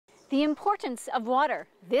The importance of water.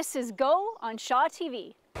 This is Go on Shaw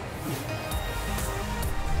TV.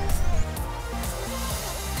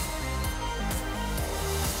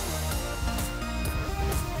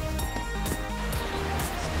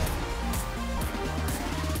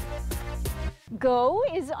 Go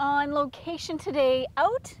is on location today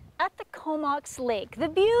out at the Comox Lake, the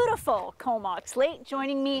beautiful Comox Lake.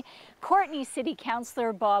 Joining me, Courtenay City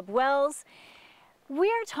Councillor Bob Wells. We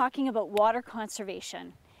are talking about water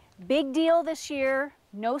conservation. Big deal this year,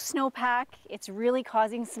 no snowpack. It's really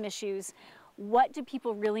causing some issues. What do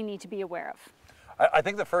people really need to be aware of? I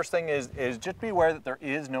think the first thing is just be aware that there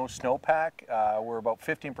is no snowpack. We're about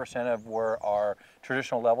 15% of where our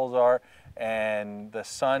traditional levels are, and the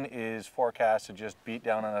sun is forecast to just beat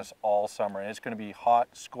down on us all summer. And it's going to be hot,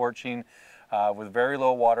 scorching, with very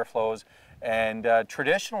low water flows. And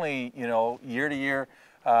traditionally, you know, year to year,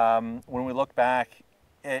 when we look back,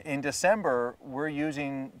 in December, we're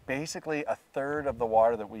using basically a third of the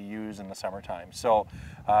water that we use in the summertime. So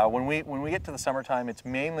when we get to the summertime, it's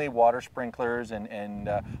mainly water sprinklers and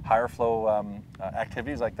higher flow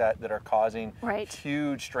activities like that that are causing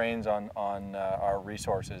huge strains on our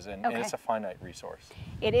resources, and it's a finite resource.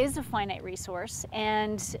 It is a finite resource,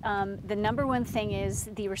 and the number one thing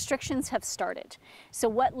is the restrictions have started. So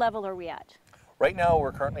what level are we at? Right now,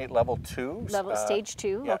 we're currently at level 2. Stage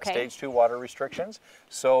 2, yeah, okay. Stage 2 water restrictions.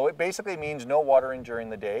 So it basically means no watering during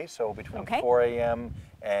the day, so between 4 a.m.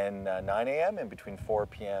 and 9 a.m. and between 4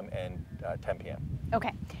 p.m. and 10 p.m.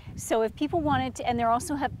 Okay, so if people wanted to, and they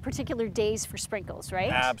also have particular days for sprinkles, right?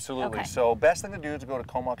 Absolutely. Okay. So best thing to do is go to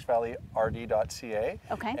comoxvalleyrd.ca,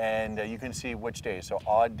 and you can see which days, so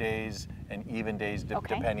odd days and even days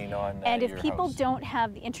depending on And if your people house. Don't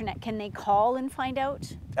have the internet, can they call and find out?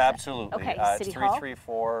 Absolutely. Okay, it's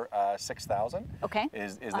 334-6000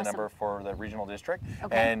 is the number for the regional district.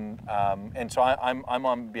 And so I'm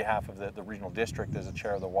on behalf of the regional district as the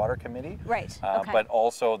chair of the water committee. Right. But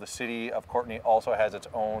also the city of Courtenay also has its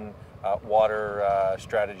own water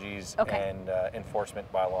strategies and enforcement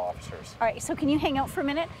bylaw officers. All right, so can you hang out for a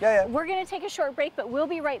minute? Yeah. We're going to take a short break, but we'll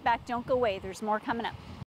be right back. Don't go away. There's more coming up.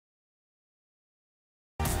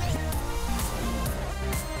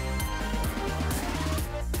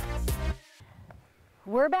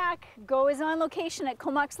 We're back. Go is on location at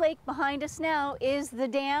Comox Lake. Behind us now is the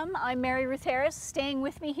dam. I'm Mary Ruth Harris. Staying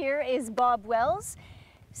with me here is Bob Wells,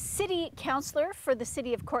 City Councillor for the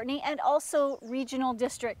City of Courtenay and also Regional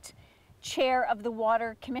District Chair of the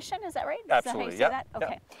Water Commission. Is that right? Absolutely. Is that how you say that?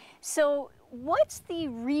 Okay. So what's the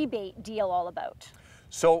rebate deal all about?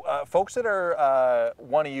 So folks that are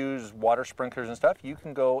want to use water sprinklers and stuff, you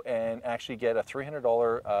can go and actually get a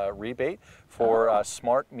 $300 rebate for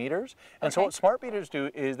smart meters. And so what smart meters do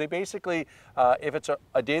is they basically, if it's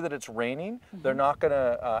a day that it's raining, they're not going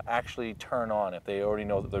to actually turn on if they already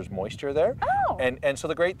know that there's moisture there. Oh. And so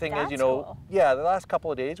the great thing is, you know, the last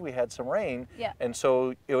couple of days we had some rain, and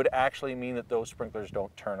so it would actually mean that those sprinklers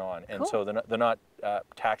don't turn on, and so they're not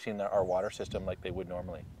taxing our water system like they would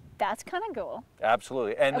normally. That's kind of cool.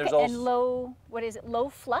 Absolutely. And there's also... And low, what is it, low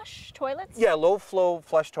flush toilets? Yeah, low flow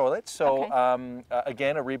flush toilets. So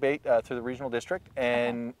again, a rebate through the regional district.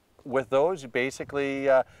 And with those, basically,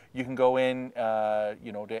 you can go in,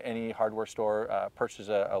 you know, to any hardware store, purchase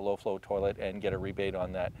a low flow toilet and get a rebate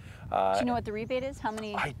on that. Do you know what the rebate is? How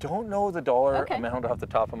many? I don't know the dollar amount off the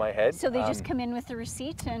top of my head. So they just come in with the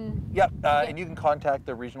receipt and... Yeah, and you can contact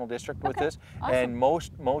the regional district with this. Awesome. And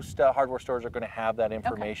most hardware stores are going to have that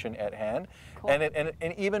information at hand. Cool. And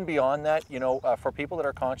even beyond that, you know, for people that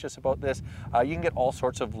are conscious about this, you can get all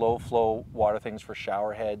sorts of low flow water things for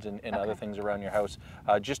shower heads and other things around your house,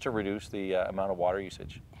 just to reduce the amount of water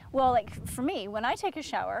usage. Well, like for me, when I take a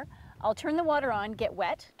shower, I'll turn the water on, get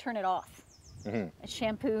wet, turn it off.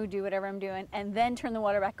 Shampoo, do whatever I'm doing, and then turn the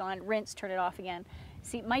water back on, rinse, turn it off again.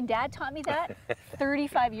 See, my dad taught me that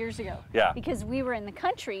 35 years ago. Yeah. Because we were in the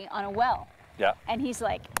country on a well. Yeah. And he's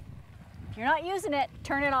like, if you're not using it,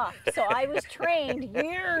 turn it off. So I was trained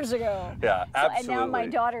years ago. Yeah, absolutely. And now my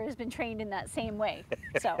daughter has been trained in that same way.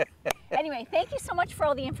 So anyway, thank you so much for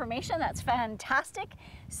all the information. That's fantastic.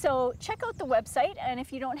 So check out the website, and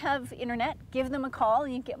if you don't have internet, give them a call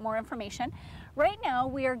and you can get more information. Right now,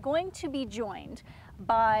 we are going to be joined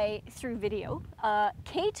by, through video,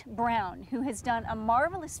 Kate Brown, who has done a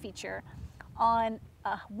marvelous feature on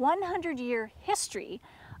a 100-year history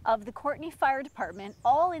of the Courtenay Fire Department,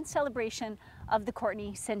 all in celebration of the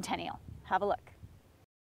Courtenay Centennial. Have a look.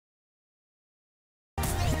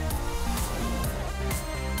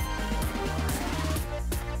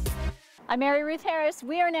 I'm Mary Ruth Harris.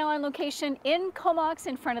 We are now on location in Comox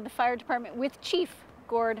in front of the fire department with Chief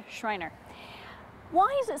Gord Schreiner.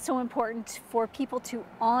 Why is it so important for people to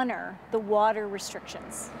honor the water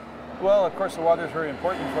restrictions? Well, of course, the water is very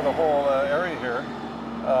important for the whole area here.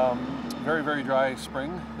 Very, very dry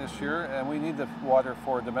spring this year, and we need the water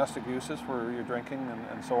for domestic uses, for your drinking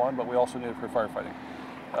and so on, but we also need it for firefighting.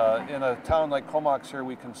 In a town like Comox here,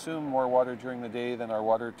 we consume more water during the day than our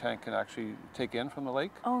water tank can actually take in from the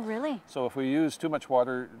lake. Oh, really? So if we use too much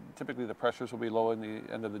water, typically the pressures will be low in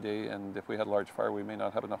the end of the day, and if we had a large fire, we may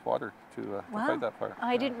not have enough water to fight that fire.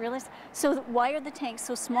 I didn't realize. So why are the tanks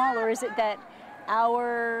so small, or is it that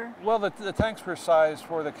our... Well, the tanks were sized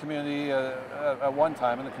for the community at one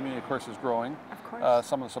time, and the community, of course, is growing. Of course.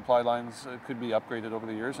 Some of the supply lines could be upgraded over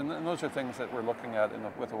the years, and those are things that we're looking at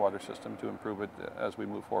with the water system to improve it as we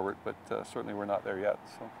move forward, but certainly we're not there yet.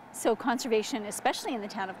 So conservation, especially in the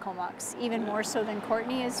town of Comox, even more so than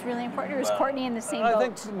Courtenay, is really important, or is Courtenay in the same boat? I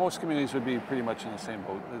think most communities would be pretty much in the same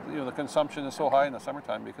boat. You know, the consumption is so high in the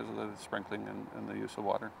summertime because of the sprinkling and the use of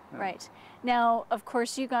water. Yeah. Right. Now, of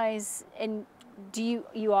course, you guys, and do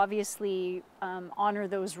you obviously honor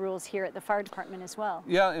those rules here at the fire department as well?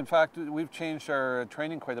 Yeah, in fact, we've changed our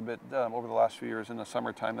training quite a bit over the last few years in the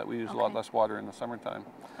summertime, that we use a lot less water in the summertime.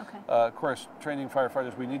 Okay. Of course, training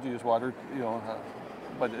firefighters, we need to use water, you know,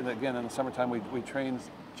 but again, in the summertime, we change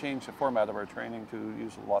the format of our training to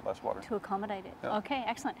use a lot less water. To accommodate it. Yeah. Okay,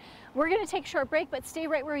 excellent. We're going to take a short break, but stay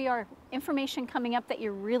right where you are. Information coming up that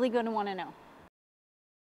you're really going to want to know.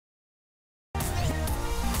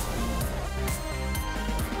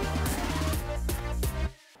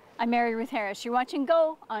 I'm Mary Ruth Harris. You're watching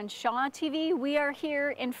Go on Shaw TV. We are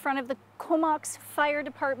here in front of the Comox Fire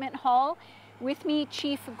Department Hall. With me,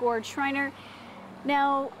 Chief Gord Schreiner.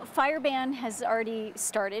 Now, fire ban has already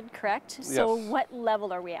started, correct? Yes. So what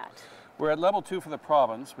level are we at? We're at level 2 for the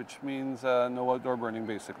province, which means no outdoor burning,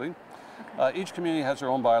 basically. Okay. Each community has their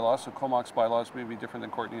own bylaws, so Comox bylaws may be different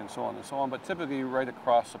than Courtenay and so on, but typically right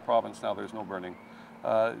across the province now there's no burning.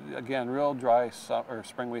 Again, real dry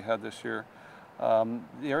spring we had this year. The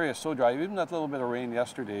area is so dry, even that little bit of rain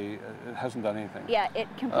yesterday, it hasn't done anything. Yeah, it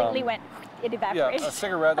completely it evaporated. Yeah, a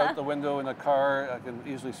cigarette out the window in a car can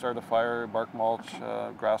easily start a fire, bark mulch,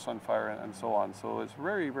 grass on fire, and so on. So it's a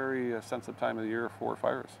very, very sensitive time of the year for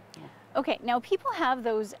fires. Okay, now people have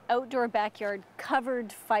those outdoor backyard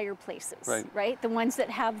covered fireplaces, right? The ones that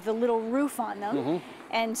have the little roof on them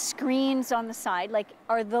and screens on the side. Like,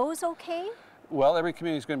 are those okay? Well, every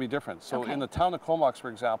community is going to be different. So in the town of Comox, for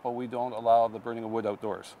example, we don't allow the burning of wood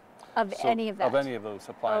outdoors. Any of that? Of any of those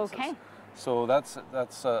appliances. Okay. So that's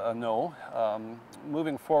a no.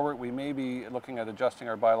 Moving forward, we may be looking at adjusting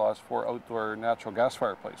our bylaws for outdoor natural gas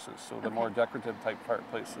fireplaces, so the more decorative type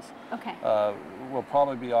fireplaces. Okay. Will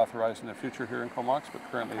probably be authorized in the future here in Comox, but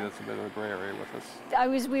currently that's a bit of a gray area with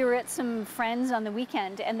us. We were at some friends on the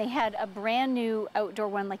weekend, and they had a brand new outdoor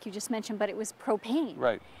one, like you just mentioned, but it was propane.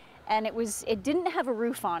 Right. And it didn't have a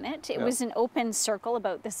roof on it. It was an open circle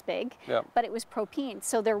about this big, but it was propane.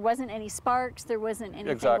 So there wasn't any sparks, there wasn't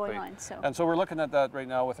anything going on. So. And so we're looking at that right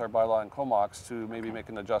now with our bylaw in Comox to maybe make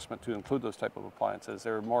an adjustment to include those type of appliances.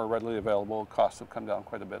 They're more readily available, costs have come down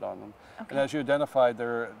quite a bit on them. And as you identified,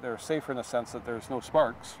 they're safer in the sense that there's no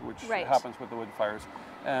sparks, which happens with the wood fires.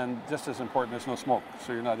 And just as important, there's no smoke.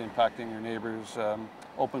 So you're not impacting your neighbors,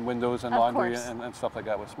 open windows and laundry and stuff like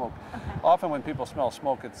that with smoke. Often when people smell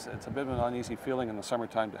smoke, it's a bit of an uneasy feeling in the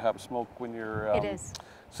summertime to have smoke when you're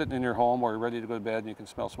sitting in your home or ready to go to bed and you can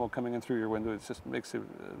smell smoke coming in through your window. It just makes it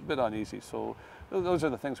a bit uneasy. So those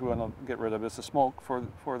are the things we want to get rid of, is the smoke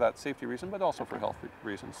for that safety reason, but also for health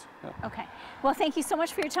reasons. Yeah. Okay. Well, thank you so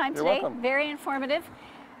much for your time today. You're welcome. Very informative.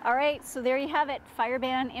 All right, so there you have it. Fire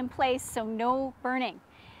ban in place, so no burning.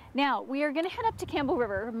 Now, we are going to head up to Campbell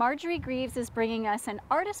River. Marjorie Greaves is bringing us an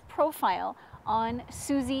artist profile on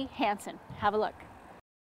Susie Hansen. Have a look.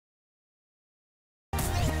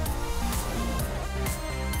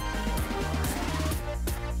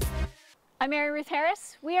 I'm Mary Ruth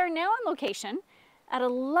Harris. We are now on location at a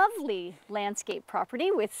lovely landscape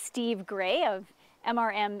property with Steve Gray of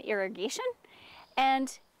MRM Irrigation.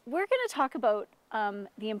 And we're going to talk about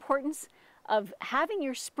the importance of having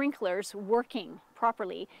your sprinklers working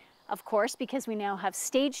properly, of course, because we now have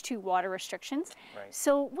stage 2 water restrictions. Right.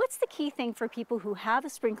 So what's the key thing for people who have a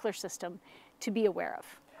sprinkler system to be aware of?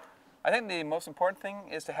 I think the most important thing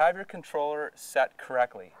is to have your controller set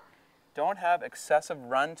correctly. Don't have excessive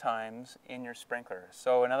run times in your sprinkler.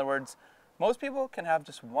 So in other words, most people can have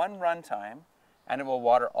just one run time and it will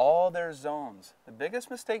water all their zones. The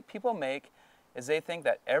biggest mistake people make is they think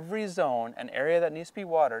that every zone, an area that needs to be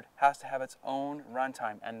watered, has to have its own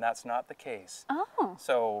runtime, and that's not the case. Oh.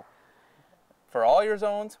 So for all your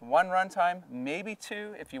zones, one runtime, maybe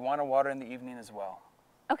 2 if you want to water in the evening as well.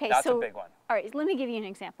 Okay, That's so a big one. all right, let me give you an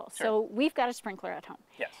example. Sure. So we've got a sprinkler at home.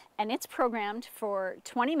 Yes. And it's programmed for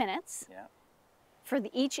 20 minutes Yeah. for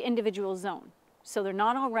each individual zone. So they're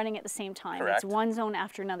not all running at the same time. Correct. It's one zone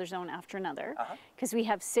after another zone after another, Uh-huh. because we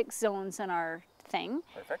have 6 zones in our thing.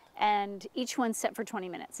 Perfect. And each one's set for 20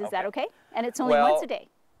 minutes. Is that Okay. okay? And it's only Well, once a day.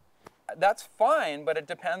 That's fine, but it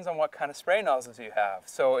depends on what kind of spray nozzles you have.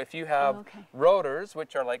 So if you have Okay. rotors,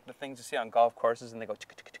 which are like the things you see on golf courses and they go tick,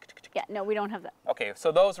 tick, tick, tick, tick. Yeah, no, we don't have that. Okay,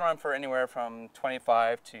 so those run for anywhere from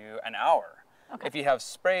 25 to an hour. Okay. If you have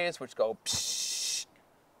sprays which go psh,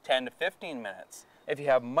 10 to 15 minutes. If you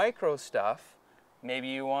have micro stuff, maybe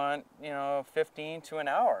you want, 15 to an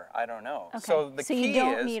hour. I don't know. Okay. So the key you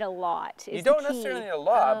don't is need a lot. you is don't the key. necessarily need a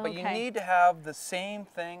lot, Oh, but you okay. need to have the same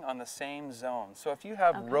thing on the same zone. So if you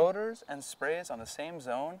have Okay. rotors and sprays on the same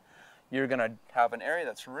zone, you're going to have an area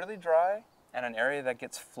that's really dry and an area that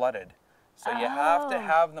gets flooded. So you have to Oh.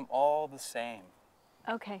 have them all the same,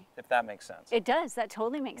 Okay. if that makes sense. It does. That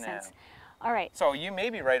totally makes Yeah. sense. All right. So you may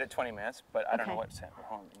be right at 20 minutes, but I don't know Okay. what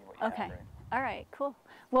you Okay. have, right? All right, cool.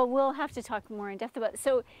 Well, we'll have to talk more in depth about it.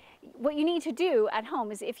 So what you need to do at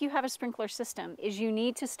home is, if you have a sprinkler system, is you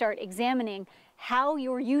need to start examining how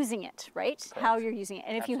you're using it, right? How Correct. you're using it.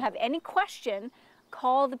 And if you have any question,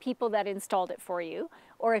 call the people that installed it for you.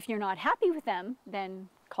 Or if you're not happy with them, then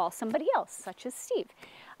call somebody else, such as Steve.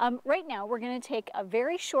 Right now, we're going to take a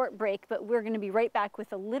very short break, but we're going to be right back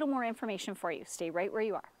with a little more information for you. Stay right where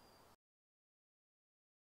you are.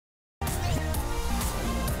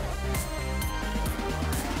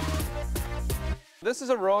 This is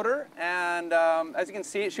a rotor, and as you can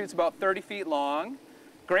see, it shoots about 30 feet long.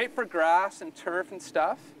 Great for grass and turf and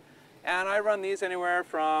stuff. And I run these anywhere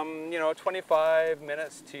from 25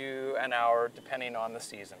 minutes to an hour, depending on the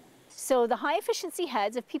season. So the high efficiency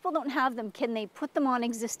heads, if people don't have them, can they put them on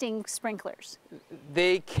existing sprinklers?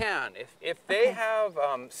 They can. If they Okay. have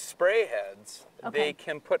spray heads, Okay. they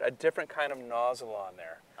can put a different kind of nozzle on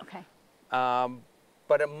there. Okay.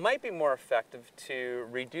 But it might be more effective to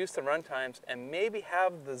reduce the run times and maybe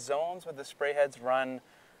have the zones with the spray heads run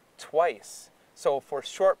twice. So for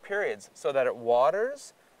short periods, so that it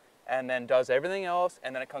waters and then does everything else,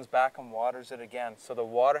 and then it comes back and waters it again. So the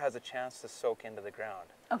water has a chance to soak into the ground.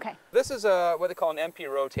 Okay. This is what they call an MP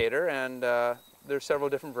rotator, and there's several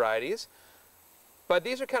different varieties. But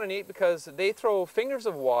these are kind of neat because they throw fingers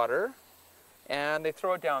of water and they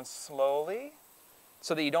throw it down slowly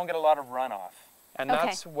so that you don't get a lot of runoff. And Okay.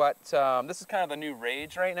 that's what, this is kind of the new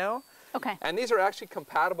rage right now. Okay. And these are actually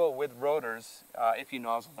compatible with rotors if you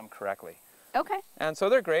nozzle them correctly. Okay. And so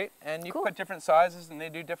they're great, and you Cool. can put different sizes, and they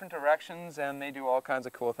do different directions, and they do all kinds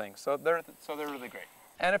of cool things. So they're really great.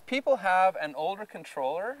 And if people have an older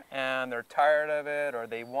controller and they're tired of it, or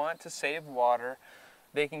they want to save water,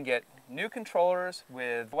 they can get new controllers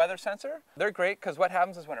with weather sensor. They're great because what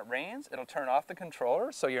happens is when it rains, it'll turn off the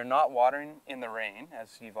controller, so you're not watering in the rain,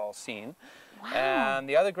 as you've all seen. Wow. And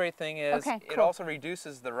the other great thing is Okay, it cool. also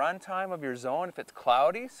reduces the run time of your zone if it's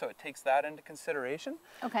cloudy, so it takes that into consideration.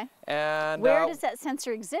 Okay. And Where does that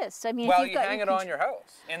sensor exist? I mean, well, if you've you got hang it on your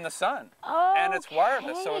house in the sun. Oh, And it's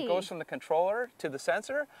wireless, so it okay. goes from the controller to the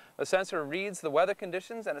sensor. The sensor reads the weather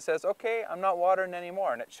conditions and it says, okay, I'm not watering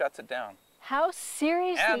anymore, and it shuts it down. How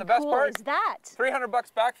seriously And the best cool part? is that?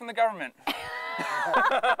 $300 back from the government.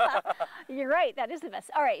 You're right, that is the best.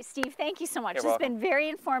 All right, Steve, thank you so much. You're This has welcome. been very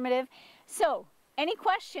informative. So, any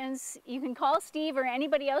questions, you can call Steve or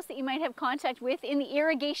anybody else that you might have contact with in the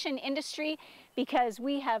irrigation industry, because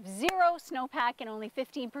we have 0 snowpack and only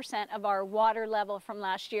 15% of our water level from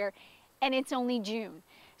last year, and it's only June.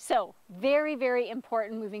 So, very, very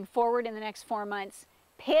important moving forward in the next 4 months.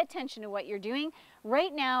 Pay attention to what you're doing.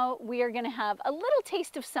 Right now, we are going to have a little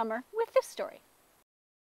taste of summer with this story.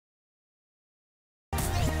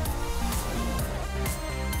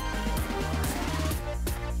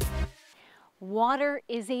 Water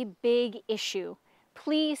is a big issue.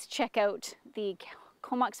 Please check out the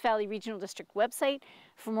Comox Valley Regional District website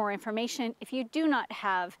for more information. If you do not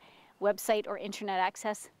have website or internet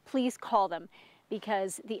access, please call them,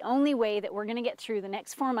 because the only way that we're going to get through the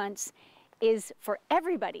next 4 months is for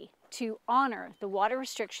everybody to honor the water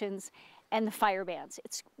restrictions and the fire bans.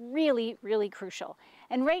 It's really, really crucial.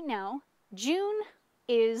 And right now, June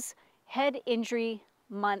is Head Injury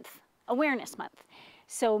Month, Awareness Month.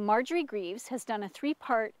 So Marjorie Greaves has done a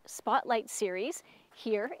 3-part spotlight series.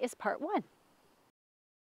 Here is part 1.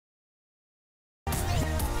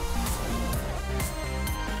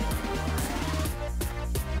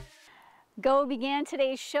 Go began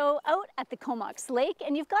today's show out at the Comox Lake,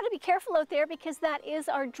 and you've got to be careful out there because that is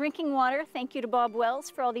our drinking water. Thank you to Bob Wells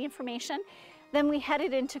for all the information. Then we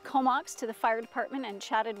headed into Comox to the fire department and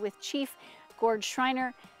chatted with Chief Gord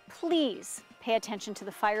Schreiner, please pay attention to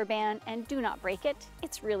the fire ban and do not break it.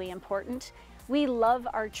 It's really important. We love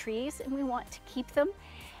our trees and we want to keep them.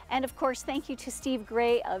 And of course, thank you to Steve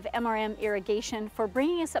Gray of MRM Irrigation for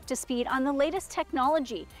bringing us up to speed on the latest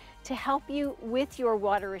technology to help you with your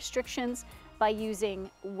water restrictions by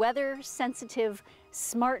using weather-sensitive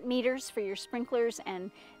smart meters for your sprinklers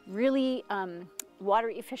and really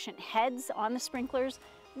water-efficient heads on the sprinklers.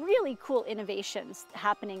 Really cool innovations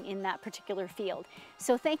happening in that particular field.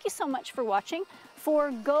 So thank you so much for watching. For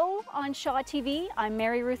Go on Shaw TV, I'm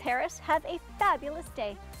Mary Ruth Harris. Have a fabulous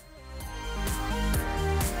day.